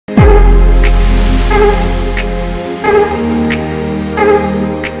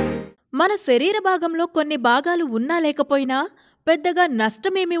మన శరీర భాగంలో కొన్ని భాగాలు ఉన్నా లేకపోయినా పెద్దగా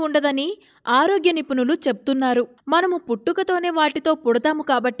నష్టమేమీ ఉండదని ఆరోగ్య నిపుణులు చెప్తున్నారు. మనము పుట్టుకతోనే వాటితో పుడతాము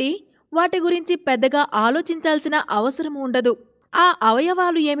కాబట్టి వాటి గురించి పెద్దగా ఆలోచించాల్సిన అవసరం ఉండదు. ఆ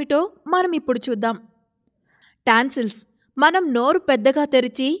అవయవాలు ఏమిటో మనం ఇప్పుడు చూద్దాం. టాన్సిల్స్. మనం నోరు పెద్దగా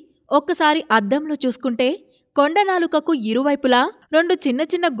తెరిచి ఒక్కసారి అద్దంలో చూసుకుంటే కొండనాలుకకు ఇరువైపులా 2 చిన్న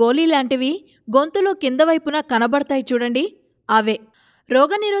చిన్న గోళీలాంటివి గొంతులో కింద వైపున కనబడతాయి చూడండి, అవే.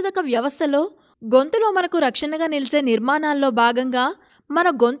 రోగనిరోధక వ్యవస్థలో గొంతులో మనకు రక్షణగా నిలిచే నిర్మాణాల్లో భాగంగా మన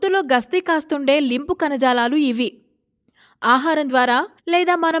గొంతులో గస్తీ కాస్తుండే లింపు కణజాలాలు ఇవి. ఆహారం ద్వారా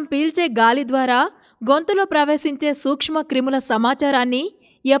లేదా మనం పీల్చే గాలి ద్వారా గొంతులో ప్రవేశించే సూక్ష్మ క్రిముల సమాచారాన్ని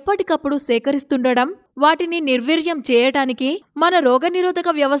ఎప్పటికప్పుడు సేకరిస్తుండడం, వాటిని నిర్వీర్యం చేయటానికి మన రోగనిరోధక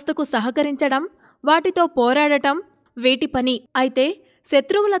వ్యవస్థకు సహకరించడం, వాటితో పోరాడటం వీటి పని. అయితే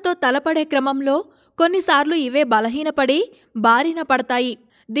శత్రువులతో తలపడే క్రమంలో కొన్నిసార్లు ఇవే బలహీనపడి బారిన పడతాయి.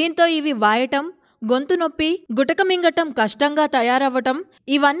 దీంతో ఇవి వాయటం, గొంతు నొప్పి, గుటక మింగటం కష్టంగా తయారవ్వటం,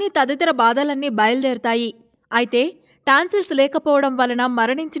 ఇవన్నీ తదితర బాధలన్నీ బయలుదేరతాయి. అయితే టాన్సిల్స్ లేకపోవడం వలన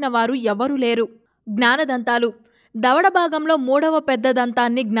మరణించిన వారు ఎవరూ లేరు. జ్ఞానదంతాలు. దవడ భాగంలో 3వ పెద్ద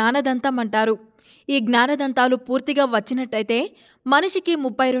దంతాన్ని జ్ఞానదంతం అంటారు. ఈ జ్ఞానదంతాలు పూర్తిగా వచ్చినట్టయితే మనిషికి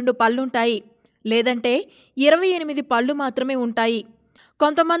 32 పళ్ళుంటాయి, లేదంటే 28 పళ్ళు మాత్రమే ఉంటాయి.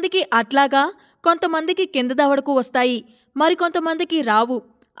 కొంతమందికి అట్లాగా, కొంతమందికి కింద దవడకు వస్తాయి, మరికొంతమందికి రావు.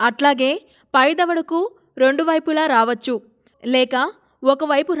 అట్లాగే పై దవడకు 2 వైపులా రావచ్చు, లేక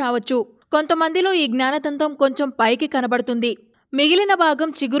ఒకవైపు రావచ్చు. కొంతమందిలో ఈ జ్ఞానదంతం కొంచెం పైకి కనబడుతుంది, మిగిలిన భాగం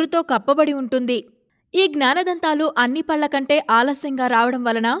చిగురుతో కప్పబడి ఉంటుంది. ఈ జ్ఞానదంతాలు అన్ని పళ్ల కంటే ఆలస్యంగా రావడం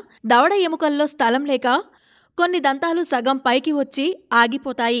వలన దవడ ఎముకల్లో స్థలం లేక కొన్ని దంతాలు సగం పైకి వచ్చి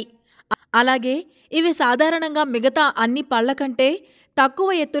ఆగిపోతాయి. అలాగే ఇవి సాధారణంగా మిగతా అన్ని పళ్ల కంటే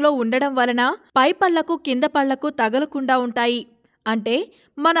తక్కువ ఎత్తులో ఉండడం వలన పై పళ్లకు కింద పళ్లకు తగలకుండా ఉంటాయి. అంటే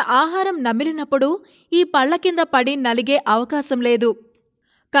మన ఆహారం నమిలినప్పుడు ఈ పళ్ల కింద పడి నలిగే అవకాశం లేదు.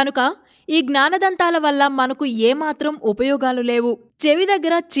 కనుక ఈ జ్ఞానదంతాల వల్ల మనకు ఏమాత్రం ఉపయోగాలు లేవు. చెవి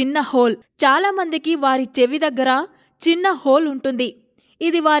దగ్గర చిన్న హోల్. చాలామందికి వారి చెవి దగ్గర చిన్న హోల్ ఉంటుంది.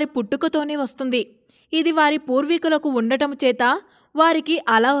 ఇది వారి పుట్టుకతోనే వస్తుంది. ఇది వారి పూర్వీకులకు ఉండటం చేత వారికి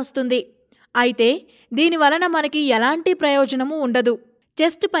అలా వస్తుంది. అయితే దీనివలన మనకి ఎలాంటి ప్రయోజనము ఉండదు.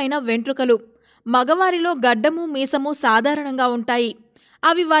 చెస్ట్ పైన వెంట్రుకలు. మగవారిలో గడ్డము మీసము సాధారణంగా ఉంటాయి.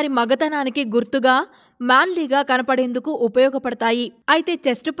 అవి వారి మగతనానికి గుర్తుగా మ్యాన్లీగా కనపడేందుకు ఉపయోగపడతాయి. అయితే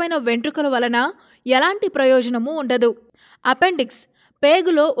చెస్ట్ పైన వెంట్రుకల వలన ఎలాంటి ప్రయోజనము ఉండదు. అపెండిక్స్.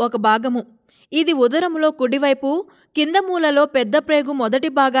 పేగులో ఒక భాగము. ఇది ఉదరములో కుడివైపు కింద మూలలో పెద్ద ప్రేగు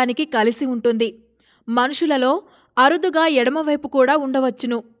మొదటి భాగానికి కలిసి ఉంటుంది. మనుషులలో అరుదుగా ఎడమవైపు కూడా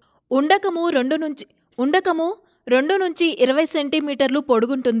ఉండవచ్చును. ఉండకము 2 నుంచి 20 సెంటీమీటర్లు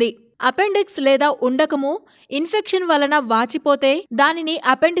పొడుగుంటుంది. అపెండిక్స్ లేదా ఉండకము ఇన్ఫెక్షన్ వలన వాచిపోతే దానిని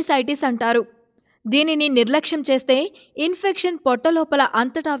అపెండిసైటిస్ అంటారు. దీనిని నిర్లక్ష్యం చేస్తే ఇన్ఫెక్షన్ పొట్టలోపల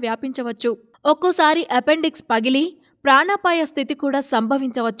అంతటా వ్యాపించవచ్చు. ఒక్కోసారి అపెండిక్స్ పగిలి ప్రాణాపాయ స్థితి కూడా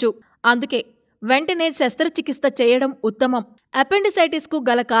సంభవించవచ్చు. అందుకే వెంటనే శస్త్రచికిత్స చేయడం ఉత్తమం. అపెండిసైటిస్కు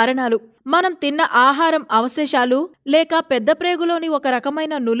గల కారణాలు: మనం తిన్న ఆహారం అవశేషాలు లేక పెద్ద ప్రేగులోని ఒక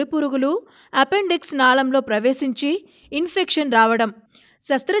రకమైన నులిపురుగులు అపెండిక్స్ నాళంలో ప్రవేశించి ఇన్ఫెక్షన్ రావడం.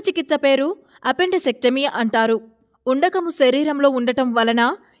 శస్త్రచికిత్స పేరు అపెండిసెక్టమీ అంటారు. ఉండకము శరీరంలో ఉండటం వలన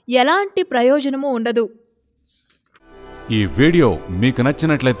ఎలాంటి ప్రయోజనము ఉండదు. ఈ వీడియో మీకు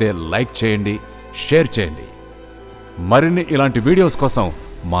నచ్చినట్లయితే లైక్ చేయండి, షేర్ చేయండి. మరిన్ని ఇలాంటి వీడియోస్ కోసం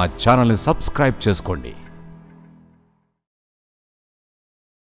మా ఛానల్ని సబ్స్క్రైబ్ చేసుకోండి.